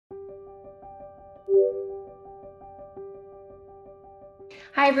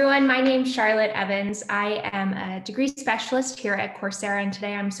Hi everyone, my name's Charlotte Evans. I am a degree specialist here at Coursera, and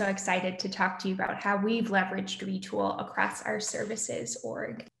today I'm so excited to talk to you about how we've leveraged Retool across our services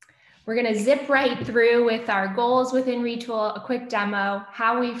org. We're going to zip right through with our goals within Retool, a quick demo,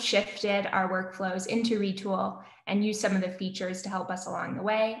 how we've shifted our workflows into Retool, and use some of the features to help us along the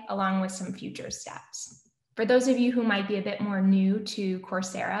way, along with some future steps. For those of you who might be a bit more new to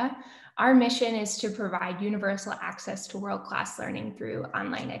Coursera, our mission is to provide universal access to world-class learning through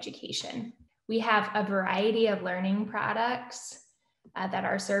online education. We have a variety of learning products that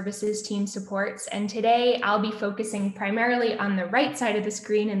our services team supports. And today I'll be focusing primarily on the right side of the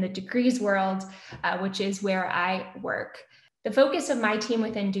screen in the degrees world, which is where I work. The focus of my team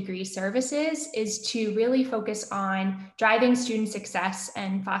within degree services is to really focus on driving student success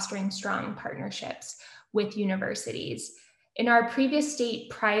and fostering strong partnerships with universities. In our previous state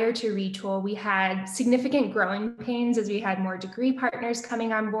prior to Retool, we had significant growing pains as we had more degree partners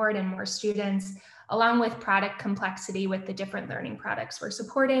coming on board and more students, along with product complexity with the different learning products we're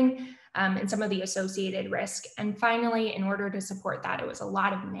supporting and some of the associated risk. And finally, in order to support that, it was a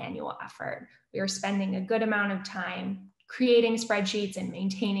lot of manual effort. We were spending a good amount of time creating spreadsheets and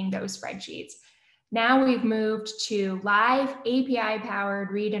maintaining those spreadsheets. Now we've moved to live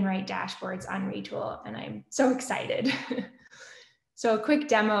API-powered read and write dashboards on Retool, and I'm so excited. So a quick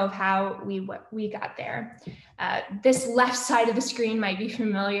demo of how we got there. This left side of the screen might be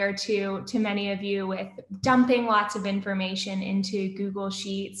familiar to many of you with dumping lots of information into Google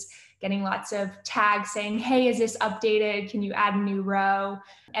Sheets, getting lots of tags saying, hey, is this updated? Can you add a new row?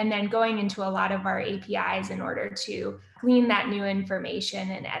 And then going into a lot of our APIs in order to glean that new information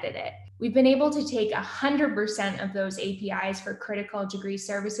and edit it. We've been able to take 100% of those APIs for critical degree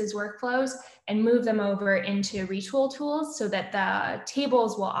services workflows and move them over into Retool tools so that the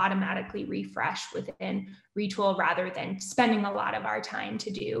tables will automatically refresh within Retool rather than spending a lot of our time to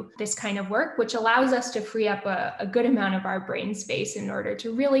do this kind of work, which allows us to free up a good amount of our brain space in order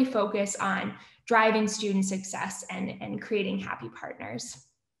to really focus on driving student success and creating happy partners.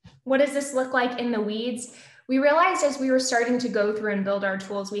 What does this look like in the weeds? We realized as we were starting to go through and build our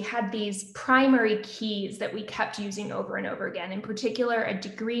tools, we had these primary keys that we kept using over and over again, in particular, a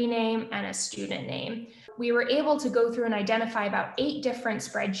degree name and a student name. We were able to go through and identify about 8 different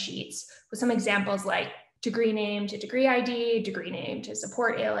spreadsheets with some examples like degree name to degree ID, degree name to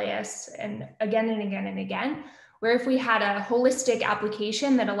support alias, and again and again and again, where if we had a holistic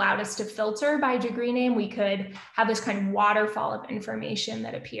application that allowed us to filter by degree name, we could have this kind of waterfall of information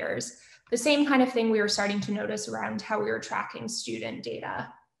that appears. The same kind of thing we were starting to notice around how we were tracking student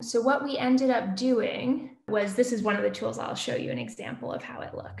data. So what we ended up doing was, this is one of the tools. I'll show you an example of how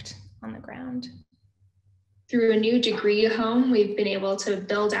it looked on the ground. Through a new degree home, we've been able to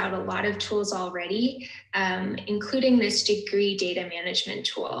build out a lot of tools already, including this degree data management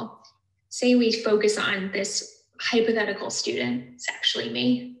tool. Say we focus on this hypothetical student, it's actually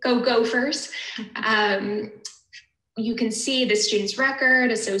me, go Gophers. You can see the student's record,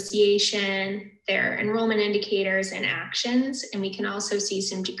 association, their enrollment indicators and actions, and we can also see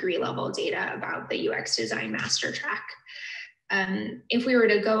some degree level data about the UX design master track. If we were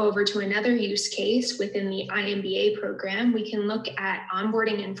to go over to another use case within the IMBA program, we can look at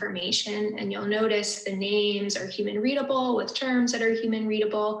onboarding information, and you'll notice the names are human readable with terms that are human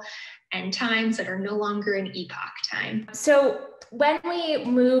readable and times that are no longer an epoch time. So when we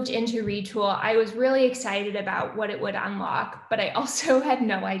moved into Retool, I was really excited about what it would unlock, but I also had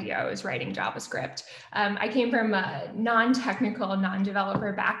no idea I was writing JavaScript. I came from a non-technical,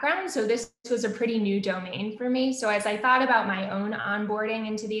 non-developer background, so this was a pretty new domain for me. So as I thought about my own onboarding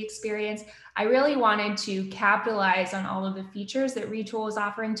into the experience, I really wanted to capitalize on all of the features that Retool is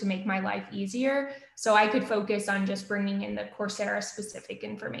offering to make my life easier, so I could focus on just bringing in the Coursera specific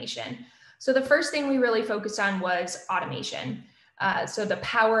information. So the first thing we really focused on was automation. So the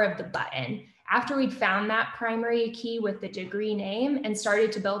power of the button. After we'd found that primary key with the degree name and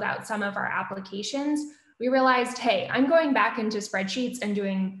started to build out some of our applications, we realized, hey, I'm going back into spreadsheets and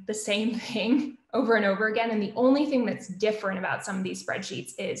doing the same thing over and over again. And the only thing that's different about some of these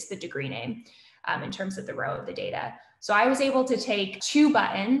spreadsheets is the degree name in terms of the row of the data. So I was able to take 2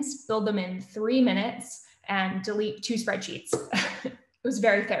 buttons, build them in 3 minutes, and delete 2 spreadsheets. It was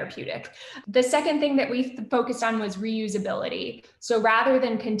very therapeutic. The second thing that we focused on was reusability. So rather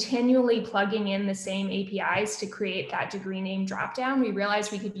than continually plugging in the same APIs to create that degree name dropdown, we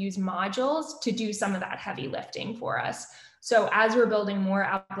realized we could use modules to do some of that heavy lifting for us. So as we're building more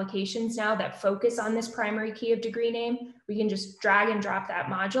applications now that focus on this primary key of degree name, we can just drag and drop that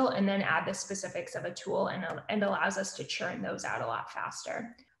module and then add the specifics of a tool, and allows us to churn those out a lot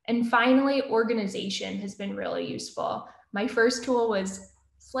faster. And finally, organization has been really useful. My first tool was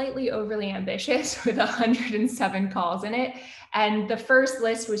slightly overly ambitious with 107 calls in it. And the first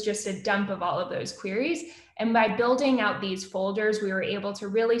list was just a dump of all of those queries. And by building out these folders, we were able to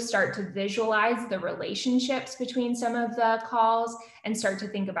really start to visualize the relationships between some of the calls and start to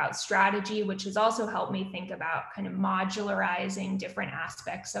think about strategy, which has also helped me think about kind of modularizing different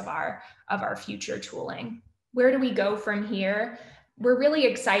aspects of our future tooling. Where do we go from here? We're really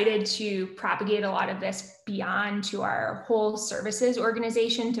excited to propagate a lot of this beyond to our whole services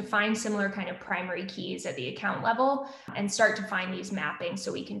organization to find similar kind of primary keys at the account level and start to find these mappings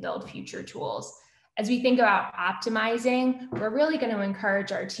so we can build future tools. As we think about optimizing, we're really going to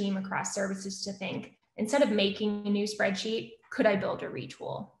encourage our team across services to think, instead of making a new spreadsheet, could I build a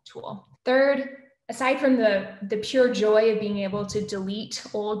retool tool? Third, aside from the pure joy of being able to delete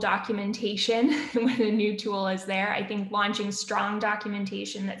old documentation when a new tool is there, I think launching strong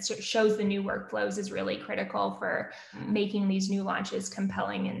documentation that shows the new workflows is really critical for making these new launches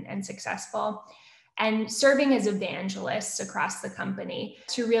compelling and successful. And serving as evangelists across the company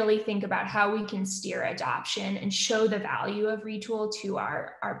to really think about how we can steer adoption and show the value of Retool to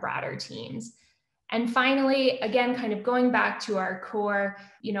our broader teams. And finally, again, kind of going back to our core,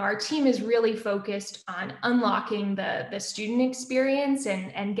 our team is really focused on unlocking the student experience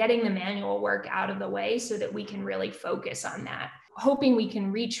and getting the manual work out of the way so that we can really focus on that. Hoping we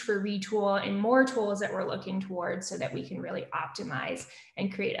can reach for Retool and more tools that we're looking towards so that we can really optimize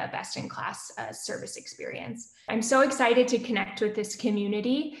and create a best-in-class service experience. I'm so excited to connect with this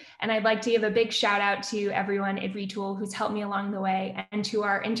community, and I'd like to give a big shout out to everyone at Retool who's helped me along the way, and to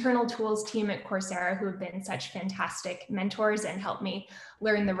our internal tools team at Coursera who have been such fantastic mentors and helped me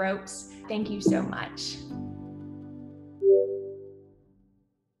learn the ropes. Thank you so much.